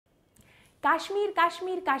কাশ্মীর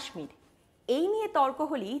কাশ্মীর কাশ্মীর এই নিয়ে তর্ক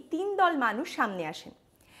হলেই তিন দল মানুষ সামনে আসেন।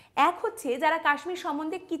 এক হচ্ছে যারা কাশ্মীর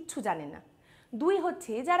সম্বন্ধে কিচ্ছু জানেন না, দুই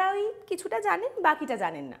হচ্ছে যারা ওই কিছুটা জানেন বাকিটা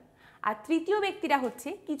জানেন না, আর তৃতীয় ব্যক্তিরা হচ্ছে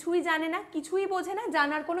কিছুই জানে না, কিছুই বোঝে না,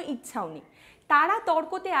 জানার কোনো ইচ্ছাও নেই। তারা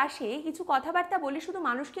তর্কতে আসে কিছু কথাবার্তা বলে শুধু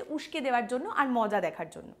মানুষকে উস্কে দেওয়ার জন্য আর মজা দেখার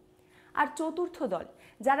জন্য। আর চতুর্থ দল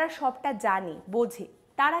যারা সবটা জানে বোঝে,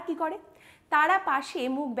 তারা কি করে? তারা পাশে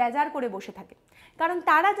মুখ বেজার করে বসে থাকে, কারণ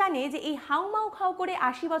তারা জানে যে এই হাউমাউ খাও করে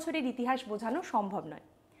 ৮০ বছরের ইতিহাস বোঝানো সম্ভব নয়।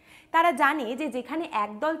 তারা জানে যে যেখানে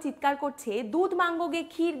একদল চিৎকার করছে দুধ মাঙ্গোগে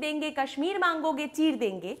ক্ষীর দেঙ্গে কাশ্মীর মাঙ্গোগে চির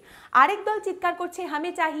দেঙ্গে, আরেক দল চিৎকার করছে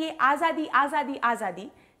হামে চাহিয়ে আজাদি আজাদি আজাদি,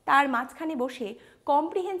 তার মাঝখানে বসে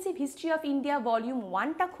comprehensive history of India volume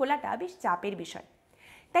 1টা খোলাটা বেশ চাপের বিষয়।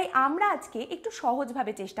 তাই আমরা আজকে একটু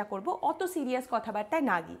সহজভাবে চেষ্টা করব, অত সিরিয়াস কথাবার্তায়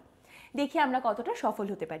না গিয়ে। দেখি আমরা কতটা সফল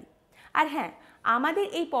হতে পারি। আর হ্যাঁ, আমাদের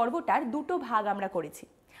এই পর্বটার দুটো ভাগ আমরা করেছি,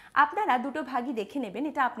 আপনারা দুটো ভাগই দেখে নেবেন,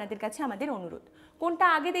 এটা আপনাদের কাছে আমাদের অনুরোধ। কোনটা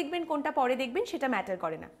আগে দেখবেন কোনটা পরে দেখবেন সেটা ম্যাটার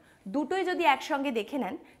করে না, দুটোই যদি একসঙ্গে দেখে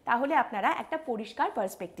নেন তাহলে আপনারা একটা পরিষ্কার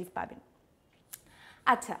পার্সপেক্টিভ পাবেন।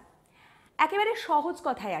 আচ্ছা, একেবারে সহজ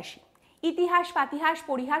কথায় আসি, ইতিহাস পাতিহাস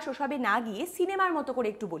পরিহাস ওসবে না গিয়ে সিনেমার মতো করে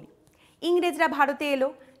একটু বলি। ইংরেজরা ভারতে এলো,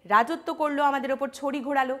 রাজত্ব করলো, আমাদের ওপর ছড়ি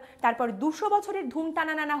ঘোরালো, তারপর ২০০ বছরের ধুম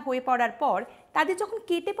টানানানা হয়ে পড়ার পর তাদের যখন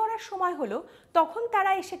কেটে পড়ার সময় হলো, তখন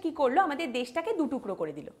তারা এসে কি করলো, আমাদের দেশটাকে দুটুকরো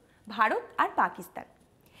করে দিল, ভারত আর পাকিস্তান।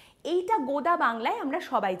 এইটা গোদা বাংলায় আমরা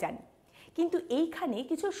সবাই জানি, কিন্তু এইখানে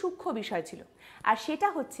কিছু সূক্ষ্ম বিষয় ছিল, আর সেটা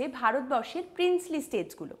হচ্ছে ভারতবর্ষের প্রিন্সলি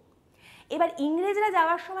স্টেটসগুলো। এবার ইংরেজরা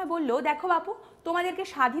যাওয়ার সময় বললো, দেখো বাপু, তোমাদেরকে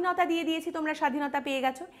স্বাধীনতা দিয়ে দিয়েছি, তোমরা স্বাধীনতা পেয়ে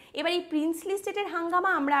গেছো, এবার এই প্রিন্সলি স্টেটের হাঙ্গামা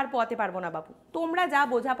আমরা আর পোয়াতে পারবো না বাপু, তোমরা যা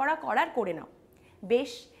বোঝাপড়া করার করে নাও।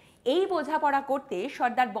 বেশ, এই বোঝাপড়া করতে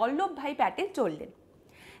সর্দার বল্লভভাই প্যাটেল চললেন।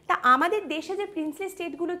 তা আমাদের দেশে যে প্রিন্সলি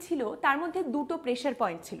স্টেটগুলো ছিল তার মধ্যে দুটো প্রেশার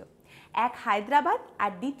পয়েন্ট ছিল, এক হায়দ্রাবাদ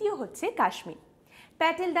আর দ্বিতীয় হচ্ছে কাশ্মীর।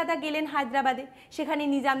 প্যাটেল দাদা গেলেন হায়দ্রাবাদে, সেখানে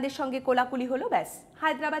নিজামদের সঙ্গে কোলাকুলি হলো, ব্যাস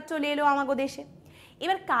হায়দ্রাবাদ চলে এলো আমাগো দেশে।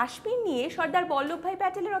 এবার কাশ্মীর নিয়ে সর্দার বল্লভভাই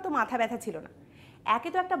প্যাটেলের অত মাথা ব্যথা ছিল না। একে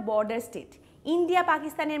তো একটা বর্ডার স্টেট, ইন্ডিয়া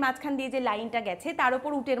পাকিস্তানের মাঝখান দিয়ে যে লাইনটা গেছে তার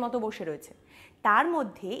ওপর উটের মতো বসে রয়েছে। তার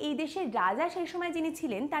মধ্যে এই দেশের রাজা সেই সময় যিনি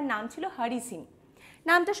ছিলেন তার নাম ছিল হরি সিং।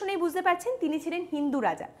 নামটা শুনেই বুঝতে পারছেন তিনি ছিলেন হিন্দু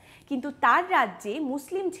রাজা, কিন্তু তার রাজ্যে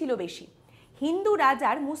মুসলিম ছিল বেশি। হিন্দু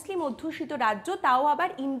রাজার মুসলিম অধ্যুষিত রাজ্য, তাও আবার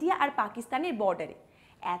ইন্ডিয়া আর পাকিস্তানের বর্ডারে।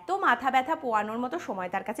 এত মাথা ব্যথা পোয়ানোর মতো সময়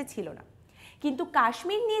তার কাছে ছিল না। কিন্তু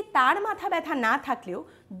কাশ্মীর নিয়ে তার মাথা ব্যথা না থাকলেও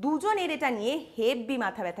দুজনের এটা নিয়ে হেব্বি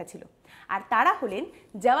মাথা ব্যথা ছিল, আর তারা হলেন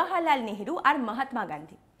জওয়াহরলাল নেহেরু আর মহাত্মা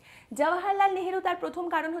গান্ধী। জওয়াহরলাল নেহেরু, তার প্রথম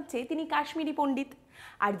কারণ হচ্ছে তিনি কাশ্মীরি পণ্ডিত,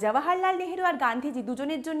 আর জওয়াহরলাল নেহেরু আর গান্ধীজি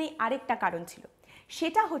দুজনের জন্যই আরেকটা কারণ ছিল,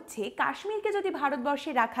 সেটা হচ্ছে কাশ্মীরকে যদি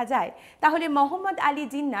ভারতবর্ষে রাখা যায় তাহলে মোহাম্মদ আলী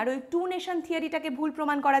জিন্নার ওই 2 নেশন থিওরিটাকে ভুল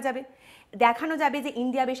প্রমাণ করা যাবে, দেখানো যাবে যে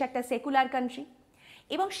ইন্ডিয়া বেশ একটা সেকুলার কান্ট্রি।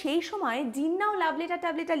 এবং সেই সময় জিন্নাও লাভ লেটার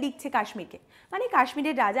ট্যাবলেটার লিখছে কাশ্মীরকে, মানে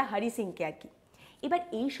কাশ্মীরের রাজা হরি সিংকে আর কি। এবার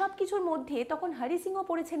এই সব কিছুর মধ্যে তখন হরি সিংও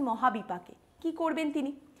পড়েছেন মহাবিপাকে। কি করবেন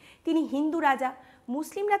তিনি হিন্দু রাজা,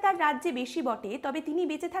 মুসলিমরা তার রাজ্যে বেশি বটে, তবে তিনি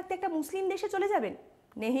বেঁচে থাকতে একটা মুসলিম দেশে চলে যাবেন,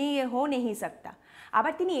 নেহি হো নেহি সকতা।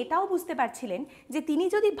 আবার তিনি এটাও বুঝতে পারছিলেন যে তিনি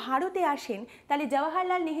যদি ভারতে আসেন তাহলে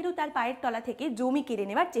জওয়াহরলাল নেহেরু তার পায়ের তলা থেকে জমি কেড়ে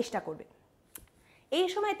নেওয়ার চেষ্টা করবে। এই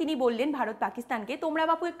সময় তিনি বললেন ভারত পাকিস্তানকে, তোমরা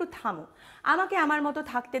বাপু একটু থামো, আমাকে আমার মতো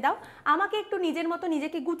থাকতে দাও, আমাকে একটু নিজের মতো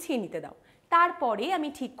নিজেকে গুছিয়ে নিতে দাও, তারপরে আমি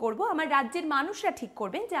ঠিক করব, আমার রাজ্যের মানুষরা ঠিক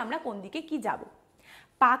করবেন যে আমরা কোন দিকে কি যাব।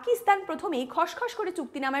 পাকিস্তান প্রথমেই খসখস করে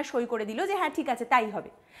চুক্তিনামায় সই করে দিল যে হ্যাঁ ঠিক আছে তাই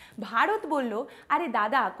হবে। ভারত বলল, আরে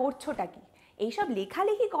দাদা করছোটা কি, এইসব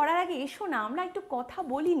লেখালেখি করার আগে এসো না, আমরা একটু কথা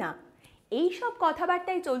বলি না। এইসব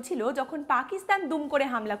কথাবার্তাই চলছিল যখন পাকিস্তান দুম করে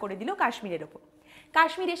হামলা করে দিল কাশ্মীরের ওপর।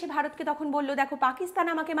 কাশ্মীর এসে ভারতকে তখন বলল, দেখো পাকিস্তান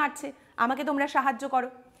আমাকে মারছে, আমাকে তোমরা সাহায্য করো।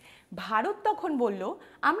 ভারত তখন বলল,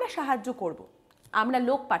 আমরা সাহায্য করব, আমরা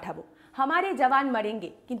লোক পাঠাবো, হামারে জওয়ান মারেঙ্গে,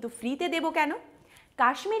 কিন্তু ফ্রিতে দেব কেন?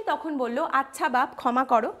 কাশ্মীর তখন বলল, আচ্ছা বাপ ক্ষমা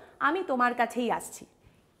করো, আমি তোমার কাছেই আসছি।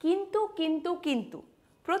 কিন্তু কিন্তু কিন্তু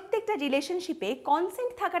প্রত্যেকটা রিলেশনশিপে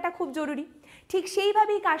কনসেন্ট থাকাটা খুব জরুরি। ঠিক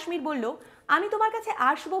সেইভাবেই কাশ্মীর বলল, আমি তোমার কাছে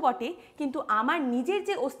আসবো বটে, কিন্তু আমার নিজের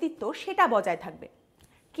যে অস্তিত্ব সেটা বজায় থাকবে।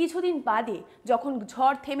 কিছুদিন বাদে যখন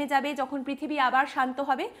ঝড় থেমে যাবে, যখন পৃথিবী আবার শান্ত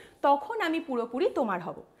হবে, তখন আমি পুরোপুরি তোমার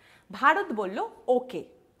হব। ভারত বলল ওকে।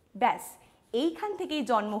 ব্যাস, এইখান থেকেই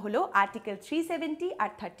জন্ম হলো আর্টিকেল 370 আর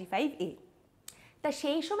 35A। তা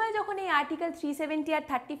সেই সময় যখন এই আর্টিকেল 370 আর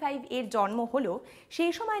 35 এর জন্ম হলো,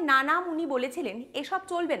 সেই সময় নানা মুনি বলেছিলেন এসব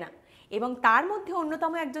চলবে না, এবং তার মধ্যে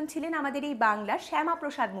অন্যতম একজন ছিলেন আমাদের এই বাংলার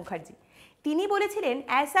শ্যামাপ্রসাদ মুখার্জি। তিনি বলেছিলেন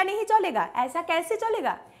ऐसा नहीं चलेगा, ऐसा कैसे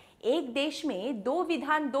चलेगा, एक देश में 2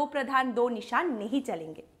 विधान 2 प्रधान 2 निशान नहीं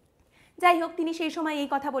चलेंगे। যাই হোক, তিনি সেই সময় এই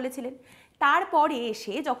কথা বলেছিলেন। তারপরে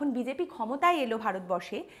এসে যখন বিজেপি ক্ষমতায় এলো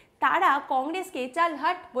ভারতবর্ষে, তারা কংগ্রেসকে চাল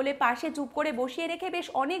হাট বলে পাশে চুপ করে বসিয়ে রেখে বেশ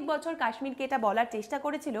অনেক বছর কাশ্মীরকে এটা বলার চেষ্টা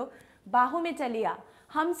করেছিল, বাহোমে চালিয়া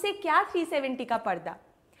হামসে ক্যা 370 কা পর্দা।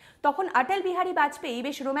 তখন অটল বিহারী বাজপেয়ী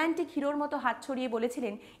বেশ রোম্যান্টিক হিরোর মতো হাত ছড়িয়ে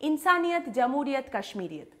বলেছিলেন, ইনসানিয়ত জমুরিয়ত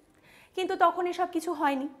কাশ্মীরিয়ত। কিন্তু তখন এসব কিছু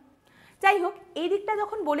হয়নি। যাই হোক, এই দিকটা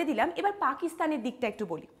যখন বলে দিলাম, এবার পাকিস্তানের দিকটা একটু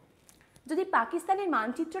বলি। যদি পাকিস্তানের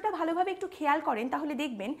মানচিত্রটা ভালোভাবে একটু খেয়াল করেন তাহলে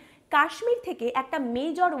দেখবেন কাশ্মীর থেকে একটা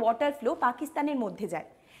মেজর ওয়াটার ফ্লো পাকিস্তানের মধ্যে যায়,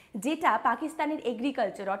 যেটা পাকিস্তানের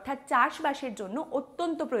এগ্রিকালচার অর্থাৎ চাষবাসের জন্য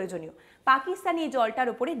অত্যন্ত প্রয়োজনীয়। পাকিস্তানি এই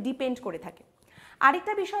জলটার উপরে ডিপেন্ড করে থাকে।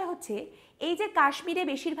 আরেকটা বিষয় হচ্ছে, এই যে কাশ্মীরে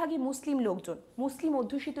বেশিরভাগই মুসলিম লোকজন, মুসলিম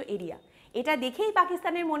অধ্যুষিত এরিয়া, এটা দেখেই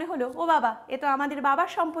পাকিস্তানের মনে হলো, ও বাবা, এ তো আমাদের বাবার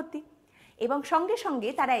সম্পত্তি। এবং সঙ্গে সঙ্গে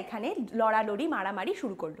তারা এখানে লড়ালড়ি মারামারি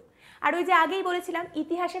শুরু করলো। আর ওই যে আগেই বলেছিলাম,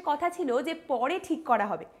 ইতিহাসে কথা ছিল যে পরে ঠিক করা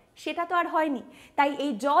হবে, সেটা তো আর হয়নি। তাই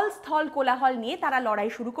এই জল স্থল কোলাহল নিয়ে তারা লড়াই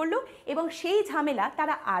শুরু করলো এবং সেই ঝামেলা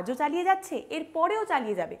তারা আজও চালিয়ে যাচ্ছে, এর পরেও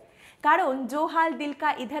চালিয়ে যাবে। কারণ জো হাল দিল কা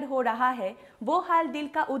ইধর হো রাহা হ্যায় वो হাল দিল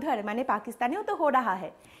কা উধর, মানে পাকিস্তানেও তো হো রাহা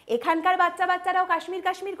হ্যায়। এখানকার বাচ্চারাও কাশ্মীর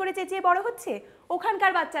কাশ্মীর করে চেঁচিয়ে বড় হচ্ছে,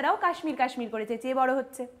 ওখানকার বাচ্চারাও কাশ্মীর কাশ্মীর করে চেঁচিয়ে বড়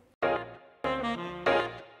হচ্ছে।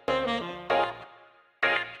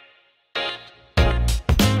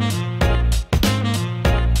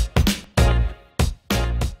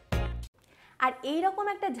 আর এইরকম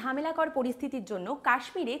একটা ঝামেলাকর পরিস্থিতির জন্য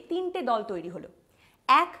কাশ্মীরে তিনটে দল তৈরি হলো।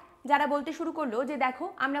 এক, যারা বলতে শুরু করলো যে দেখো,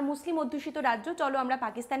 আমরা মুসলিম অধ্যুষিত রাজ্য, চলো আমরা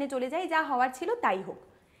পাকিস্তানে চলে যাই, যা হওয়ার ছিল তাই হোক।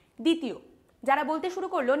 দ্বিতীয়, যারা বলতে শুরু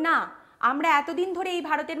করলো না, আমরা এতদিন ধরে এই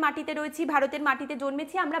ভারতের মাটিতে রয়েছি, ভারতের মাটিতে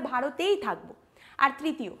জন্মেছি, আমরা ভারতেই থাকবো। আর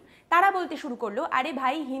তৃতীয়, তারা বলতে শুরু করলো, আরে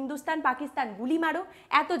ভাই, হিন্দুস্তান পাকিস্তান গুলি মারো,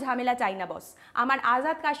 এত ঝামেলা চাই না বস, আমার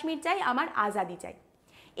আজাদ কাশ্মীর চাই, আমার আজাদি চাই।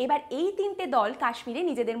 এবার এই তিনটে দল কাশ্মীরে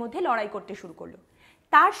নিজেদের মধ্যে লড়াই করতে শুরু করলো।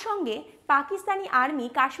 তার সঙ্গে পাকিস্তানি আর্মি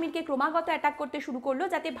কাশ্মীরকে ক্রমাগত অ্যাটাক করতে শুরু করলো,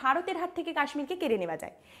 যাতে ভারতের হাত থেকে কাশ্মীরকে কেড়ে নেওয়া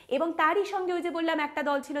যায়। এবং তারই সঙ্গে ওই যে বললাম, একটা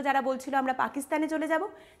দল ছিল যারা বলছিল আমরা পাকিস্তানে চলে যাব,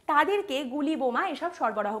 তাদেরকে গুলি বোমা এসব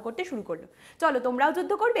সরবরাহ করতে শুরু করলো। চলো তোমরাও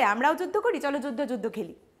যুদ্ধ করবে, আমরাও যুদ্ধ করি, চলো যুদ্ধ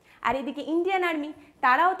খেলি। আর এদিকে ইন্ডিয়ান আর্মি,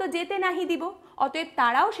 তারাও তো যেতে নাহি দিব, অতএব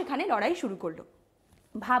তারাও সেখানে লড়াই শুরু করলো।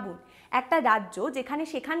 ভাবুন, একটা রাজ্য যেখানে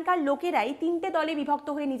সেখানকার লোকেরাই তিনটে দলে বিভক্ত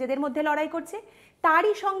হয়ে নিজেদের মধ্যে লড়াই করছে,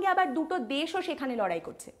 তারই সঙ্গে আবার দুটো দেশও সেখানে লড়াই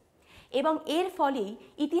করছে। এবং এর ফলেই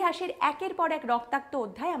ইতিহাসের একের পর এক রক্তাক্ত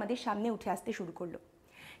অধ্যায় আমাদের সামনে উঠে আসতে শুরু করলো।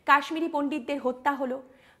 কাশ্মীরি পণ্ডিতদের হত্যা হলো,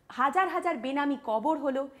 হাজার হাজার বেনামি কবর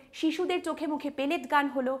হলো, শিশুদের চোখে মুখে পেলেট গান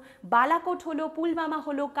হলো, বালাকোট হলো, পুলওয়ামা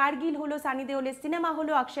হলো, কার্গিল হলো, সানি দেওলের সিনেমা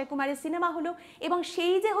হলো, অক্ষয় কুমারের সিনেমা হলো, এবং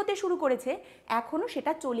সেই যে হতে শুরু করেছে এখনও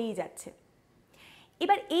সেটা চলেই যাচ্ছে।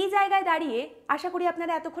 এবার এই জায়গায় দাঁড়িয়ে আশা করি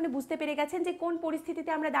আপনারা এতক্ষণে বুঝতে পেরে গেছেন যে কোন পরিস্থিতিতে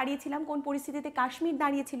আমরা দাঁড়িয়েছিলাম, কোন পরিস্থিতিতে কাশ্মীর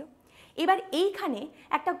দাঁড়িয়েছিল। এবার এইখানে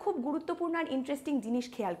একটা খুব গুরুত্বপূর্ণ আর ইন্টারেস্টিং জিনিস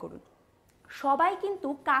খেয়াল করুন। সবাই কিন্তু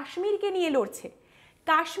কাশ্মীরকে নিয়ে লড়ছে,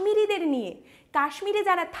 কাশ্মীরিদের নিয়ে, কাশ্মীরে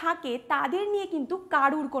যারা থাকে তাদের নিয়ে কিন্তু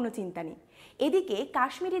কারুর কোনো চিন্তা নেই। এদিকে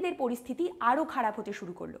কাশ্মীরিদের পরিস্থিতি আরও খারাপ হতে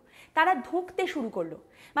শুরু করলো, তারা ধুঁকতে শুরু করলো।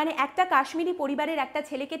 মানে একটা কাশ্মীরি পরিবারের একটা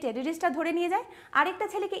ছেলেকে টেররিস্টরা ধরে নিয়ে যায়, আরেকটা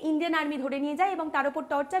ছেলেকে ইন্ডিয়ান আর্মি ধরে নিয়ে যায় এবং তার উপর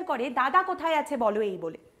টর্চার করে, দাদা কোথায় আছে বলো এই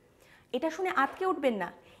বলে। এটা শুনে আটকে উঠবেন না,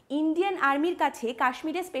 ইন্ডিয়ান আর্মির কাছে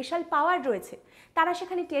কাশ্মীরে স্পেশাল পাওয়ার রয়েছে, তারা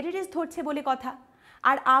সেখানে টেররিস্ট ধরছে বলে কথা।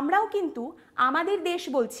 আর আমরাও কিন্তু আমাদের দেশ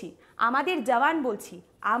বলছি, আমাদের জওয়ান বলছি,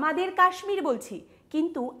 আমাদের কাশ্মীর বলছি,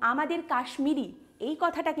 কিন্তু আমাদের কাশ্মীরি এই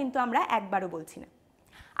কথাটা কিন্তু আমরা একবারও বলছি না।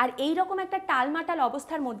 আর এই রকম একটা টালমাটাল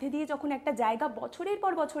অবস্থার মধ্যে দিয়ে যখন একটা জায়গা বছরের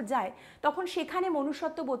পর বছর যায়, তখন সেখানে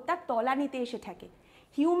মনুষ্যত্ববোধ তার তলানিতে এসে থাকে।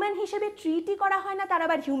 হিউম্যান হিসেবে ট্রিটই করা হয় না, তার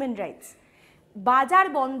আবার হিউম্যান রাইটস। বাজার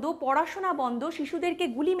বন্ধ, পড়াশোনা বন্ধ, শিশুদেরকে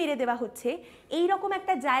গুলি মেরে দেওয়া হচ্ছে, এই রকম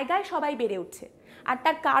একটা জায়গায় সবাই বেড়ে উঠছে। আর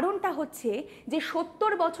তার কারণটা হচ্ছে যে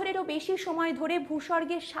 70 বছরেরও বেশি সময় ধরে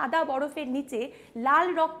ভূস্বর্গের সাদা বরফের নিচে লাল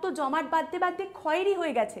রক্ত জমাট বাঁধতে বাঁধতে খয়েরি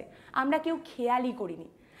হয়ে গেছে, আমরা কেউ খেয়ালই করিনি।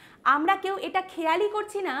 আমরা কেউ এটা খেয়ালই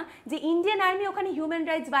করছি না যে ইন্ডিয়ান আর্মি ওখানে হিউম্যান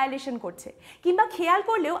রাইটস ভায়োলেশন করছে, কিংবা খেয়াল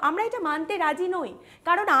করলেও আমরা এটা মানতে রাজি নই,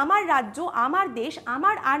 কারণ আমার রাজ্য, আমার দেশ,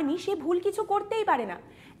 আমার আর্মি সে ভুল কিছু করতেই পারে না।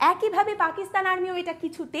 একইভাবে পাকিস্তান আর্মিও এটা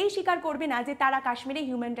কিছুতেই স্বীকার করবে না যে তারা কাশ্মীরে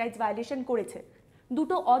হিউম্যান রাইটস ভায়োলেশন করেছে।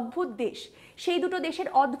 দুটো অদ্ভুত দেশ, সেই দুটো দেশের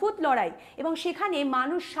অদ্ভুত লড়াই, এবং সেখানে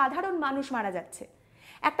মানুষ, সাধারণ মানুষ মারা যাচ্ছে।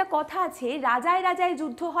 একটা কথা আছে, রাজায় রাজায়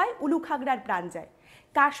যুদ্ধ হয়, উলুখাগড়ার প্রাণ যায়।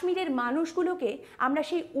 কাশ্মীরের মানুষগুলোকে আমরা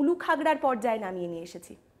সেই উলুখাগড়ার পর্যায়ে নামিয়ে নিয়ে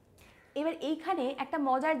এসেছি। এবার এইখানে একটা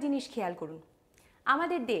মজার জিনিস খেয়াল করুন।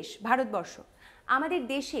 আমাদের দেশ ভারতবর্ষ, আমাদের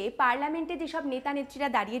দেশে পার্লামেন্টে যেসব নেতা নেত্রীরা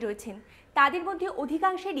দাঁড়িয়ে রয়েছেন তাদের মধ্যে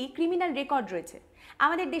অধিকাংশেরই ক্রিমিনাল রেকর্ড রয়েছে।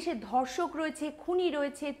 আমাদের দেশে ধর্ষক রয়েছে, খুনি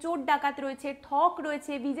রয়েছে, চোর ডাকাত রয়েছে, ঠক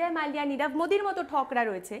রয়েছে, বিজয় মাল্যা, নীরব মোদির মতো ঠকরা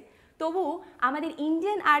রয়েছে। তবু আমাদের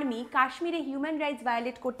ইন্ডিয়ান আর্মি কাশ্মীরে হিউম্যান রাইটস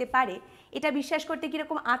ভায়োলেট করতে পারে, এটা বিশ্বাস করতে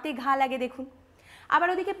কীরকম আঁতে ঘা লাগে দেখুন।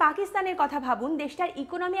 আবার ওদিকে পাকিস্তানের কথা ভাবুন, দেশটার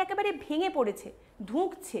ইকোনমি একেবারে ভেঙে পড়েছে,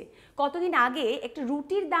 ধুঁকছে। কতদিন আগে একটা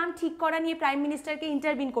রুটির দাম ঠিক করা নিয়ে প্রাইম মিনিস্টারকে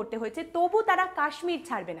ইন্টারভিন করতে হয়েছে, তবু তারা কাশ্মীর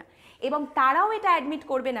ছাড়বে না। এবং তারাও এটা অ্যাডমিট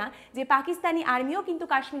করবে না যে পাকিস্তানি আর্মিও কিন্তু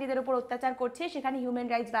কাশ্মীরিদের ওপর অত্যাচার করছে, সেখানে হিউম্যান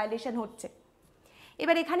রাইটস ভায়োলেশন হচ্ছে।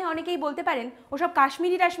 এবার এখানে অনেকেই বলতে পারেন ওসব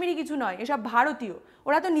কাশ্মীরি কিছু নয়, এসব ভারতীয়,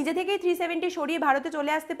 ওরা তো নিজে থেকেই 370 সরিয়ে ভারতে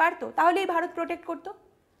চলে আসতে পারতো, তাহলেই ভারত প্রোটেক্ট করতো।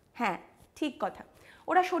 হ্যাঁ, ঠিক কথা,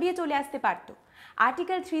 ওরা সরিয়ে চলে আসতে পারতো।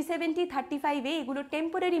 আর্টিকেল 370, 35 এগুলো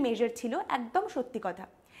টেম্পোরারি মেজার ছিল, একদম সত্যি কথা।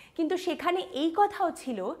 কিন্তু সেখানে এই কথাও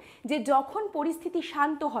ছিল যে যখন পরিস্থিতি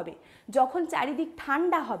শান্ত হবে, যখন চারিদিক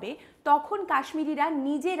ঠান্ডা হবে, তখন কাশ্মীরিরা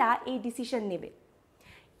নিজেরা এই ডিসিশন নেবে।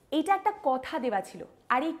 এইটা একটা কথা দেওয়া ছিল,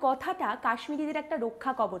 আর এই কথাটা কাশ্মীরিদের একটা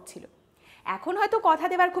রক্ষা কবচ ছিল। এখন হয়তো কথা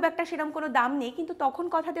দেওয়ার খুব একটা সেরকম কোনো দাম নেই, কিন্তু তখন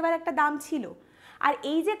কথা দেওয়ার একটা দাম ছিল। আর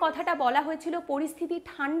এই যে কথাটা বলা হয়েছিল পরিস্থিতি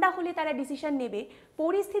ঠান্ডা হলে তারা ডিসিশন নেবে,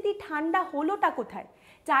 পরিস্থিতি ঠান্ডা হলোটা কোথায়?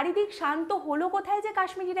 চারিদিক শান্ত হলো কোথায় যে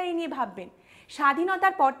কাশ্মীরিরা এই নিয়ে ভাববেন?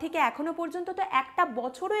 স্বাধীনতার পর থেকে এখনো পর্যন্ত তো একটা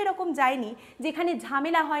বছরও এরকম যায়নি যেখানে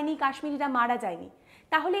ঝামেলা হয়নি, কাশ্মীরিরা মারা যায়নি।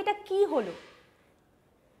 তাহলে এটা কি হলো?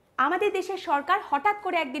 আমাদের দেশের সরকার হঠাৎ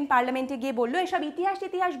করে একদিন পার্লামেন্টে গিয়ে বলল, এসব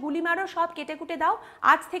ইতিহাস গুলি মারো, সব কেটে কুটে দাও,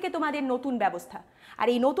 আজ থেকে তোমাদের নতুন ব্যবস্থা, আর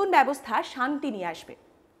এই নতুন ব্যবস্থা শান্তি নিয়ে আসবে।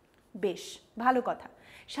 বেশ ভালো কথা,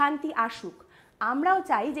 শান্তি আসুক, আমরাও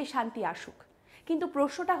চাই যে শান্তি আসুক। কিন্তু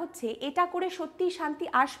প্রশ্নটা হচ্ছে, এটা করে সত্যিই শান্তি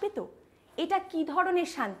আসবে তো? এটা কি ধরনের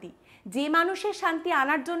শান্তি? যে মানুষের শান্তি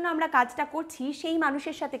আনার জন্য আমরা কাজটা করছি সেই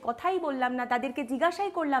মানুষের সাথে কথাই বললাম না, তাদেরকে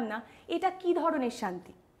জিজ্ঞাসাই করলাম না, এটা কি ধরনের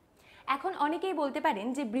শান্তি? এখন অনেকেই বলতে পারেন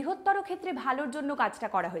যে বৃহত্তর ক্ষেত্রে ভালোর জন্য কাজটা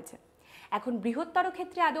করা হয়েছে। এখন বৃহত্তর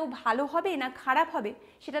ক্ষেত্রে আদৌ ভালো হবে না খারাপ হবে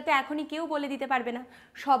সেটা তো এখনই কেউ বলে দিতে পারবে না।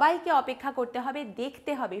 সবাইকে অপেক্ষা করতে হবে,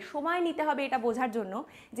 দেখতে হবে, সময় নিতে হবে এটা বোঝার জন্য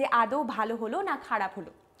যে আদৌ ভালো হলো না খারাপ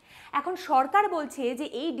হলো। এখন সরকার বলছে যে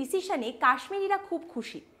এই ডিসিশনে কাশ্মীরিরা খুব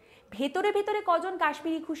খুশি। ভেতরে ভেতরে কজন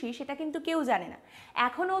কাশ্মীরি খুশি সেটা কিন্তু কেউ জানে না।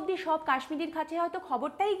 এখনও অবধি সব কাশ্মীরির কাছে হয়তো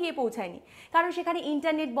খবরটাই গিয়ে পৌঁছায়নি, কারণ সেখানে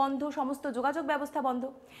ইন্টারনেট বন্ধ, সমস্ত যোগাযোগ ব্যবস্থা বন্ধ।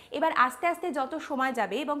 এবার আস্তে আস্তে যত সময়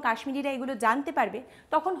যাবে এবং কাশ্মীরিরা এগুলো জানতে পারবে,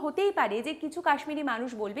 তখন হতেই পারে যে কিছু কাশ্মীরি মানুষ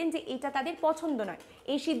বলবেন যে এটা তাদের পছন্দ নয়,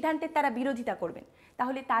 এই সিদ্ধান্তের তারা বিরোধিতা করবেন।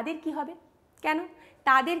 তাহলে তাদের কি হবে? কেন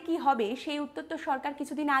তাদের কি হবে সেই উত্তর তো সরকার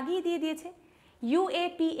কিছুদিন আগেই দিয়ে দিয়েছে।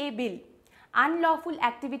 UAPA বিল, আনলফুল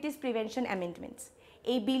অ্যাক্টিভিটিস প্রিভেনশন অ্যামেন্ডমেন্টস,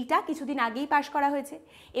 এই বিলটা কিছুদিন আগেই পাশ করা হয়েছে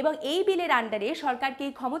এবং এই বিলের আন্ডারে সরকারকে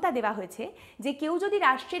এই ক্ষমতা দেওয়া হয়েছে যে কেউ যদি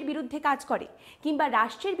রাষ্ট্রের বিরুদ্ধে কাজ করে কিংবা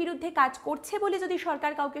রাষ্ট্রের বিরুদ্ধে কাজ করছে বলে যদি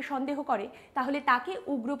সরকার কাউকে সন্দেহ করে, তাহলে তাকে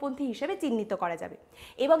উগ্রপন্থী হিসেবে চিহ্নিত করা যাবে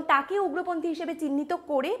এবং তাকে উগ্রপন্থী হিসেবে চিহ্নিত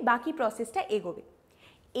করে বাকি প্রসেসটা এগোবে।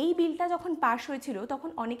 এই বিলটা যখন পাশ হয়েছিল তখন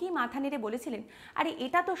অনেকেই মাথা নেড়ে বলেছিলেন, আরে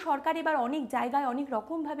এটা তো সরকার এবার অনেক জায়গায় অনেক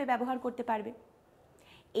রকমভাবে ব্যবহার করতে পারবে।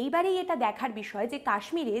 এইবারেই এটা দেখার বিষয় যে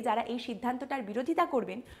কাশ্মীরে যারা এই সিদ্ধান্তটার বিরোধিতা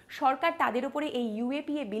করবেন, সরকার তাদের উপরে এই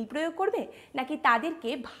UAPA বিল প্রয়োগ করবে নাকি তাদেরকে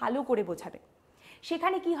ভালো করে বোঝাবে।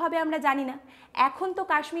 সেখানে কি হবে আমরা জানি না। এখন তো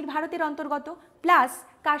কাশ্মীর ভারতের অন্তর্গত, প্লাস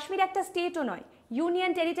কাশ্মীর একটা স্টেটও নয়,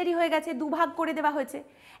 ইউনিয়ন টেরিটরি হয়ে গেছে, দুভাগ করে দেওয়া হয়েছে।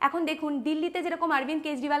 এখন দেখুন দিল্লিতে যেরকম অরবিন্দ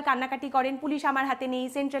কেজরিওয়াল কান্নাকাটি করেন পুলিশ আমার হাতে নেই,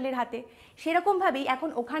 সেন্ট্রালের হাতে, সেরকমভাবেই এখন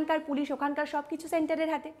ওখানকার পুলিশ, ওখানকার সব কিছু সেন্টারের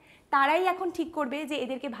হাতে। তারাই এখন ঠিক করবে যে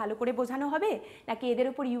এদেরকে ভালো করে বোঝানো হবে নাকি এদের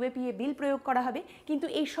উপর UAPA বিল প্রয়োগ করা হবে। কিন্তু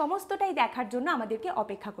এই সমস্তটাই দেখার জন্য আমাদেরকে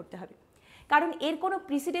অপেক্ষা করতে হবে, কারণ এর কোনো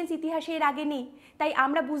প্রিসিডেন্স ইতিহাসে এর আগে নেই। তাই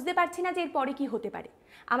আমরা বুঝতে পারছি না যে এর পরে কী হতে পারে।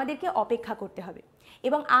 আমাদেরকে অপেক্ষা করতে হবে।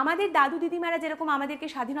 এবং আমাদের দাদু দিদিমারা যেরকম আমাদেরকে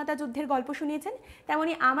স্বাধীনতা যুদ্ধের গল্প শুনিয়েছেন,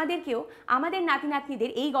 তেমনি আমাদেরকেও আমাদের নাতি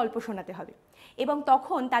নাতনিদের এই গল্প শোনাতে হবে এবং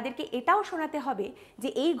তখন তাদেরকে এটাও শোনাতে হবে যে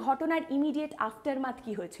এই ঘটনার ইমিডিয়েট আফটারমাথ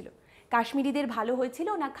কী হয়েছিল। কাশ্মীরিদের ভালো হয়েছিল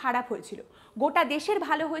না খারাপ হয়েছিল, গোটা দেশের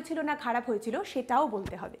ভালো হয়েছিল না খারাপ হয়েছিল, সেটাও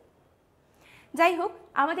বলতে হবে। যাই হোক,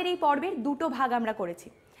 আমাদের এই পর্বের দুটো ভাগ আমরা করেছি।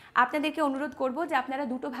 আপনাদেরকে অনুরোধ করব যে আপনারা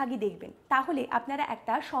দুটো ভাগই দেখবেন, তাহলে আপনারা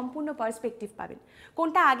একটা সম্পূর্ণ পার্সপেক্টিভ পাবেন।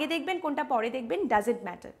 কোনটা আগে দেখবেন কোনটা পরে দেখবেন ডাজেন্ট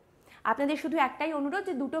ম্যাটার। আপনাদের শুধু একটাই অনুরোধ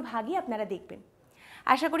যে দুটো ভাগই আপনারা দেখবেন।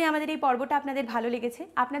 আশা করি আমাদের এই পর্বটা আপনাদের ভালো লেগেছে।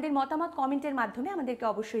 আপনাদের মতামত কমেন্টের মাধ্যমে আমাদেরকে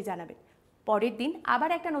অবশ্যই জানাবেন। পরের দিন আবার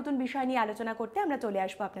একটা নতুন বিষয় নিয়ে আলোচনা করতে আমরা চলে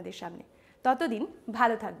আসবো আপনাদের সামনে। ততদিন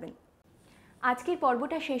ভালো থাকবেন। আজকের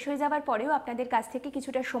পর্বটা শেষ হয়ে যাওয়ার পরেও আপনাদের কাছ থেকে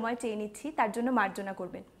কিছুটা সময় চেয়ে নিচ্ছি, তার জন্য মার্জনা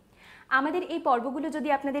করবেন। আমাদের এই পর্বগুলো যদি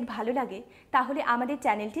আপনাদের ভালো লাগে তাহলে আমাদের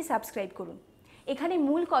চ্যানেলটি সাবস্ক্রাইব করুন এখানে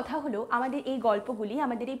মূল কথা হলো আমাদের এই গল্পগুলি,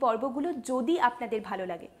 আমাদের এই পর্বগুলো যদি আপনাদের ভালো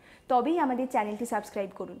লাগে তবেই আমাদের চ্যানেলটি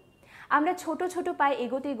সাবস্ক্রাইব করুন। আমরা ছোট ছোট পায়ে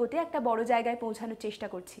এগোতে এগোতে একটা বড় জায়গায় পৌঁছানোর চেষ্টা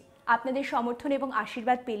করছি। আপনাদের সমর্থন এবং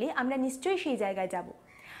আশীর্বাদ পেলে আমরা নিশ্চয়ই সেই জায়গায় যাব।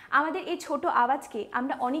 আমাদের এই ছোট আওয়াজকে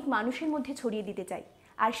আমরা অনেক মানুষের মধ্যে ছড়িয়ে দিতে চাই,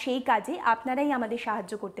 আর সেই কাজে আপনারাই আমাদের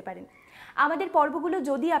সাহায্য করতে পারেন। আমাদের পর্বগুলো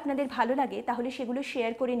যদি আপনাদের ভালো লাগে তাহলে সেগুলো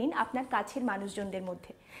শেয়ার করে নিন আপনার কাছের মানুষজনদের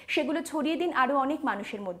মধ্যে, সেগুলো ছড়িয়ে দিন আরও অনেক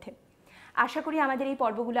মানুষের মধ্যে। আশা করি আমাদের এই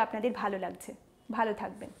পর্বগুলো আপনাদের ভালো লাগছে। ভালো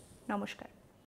থাকবেন। নমস্কার।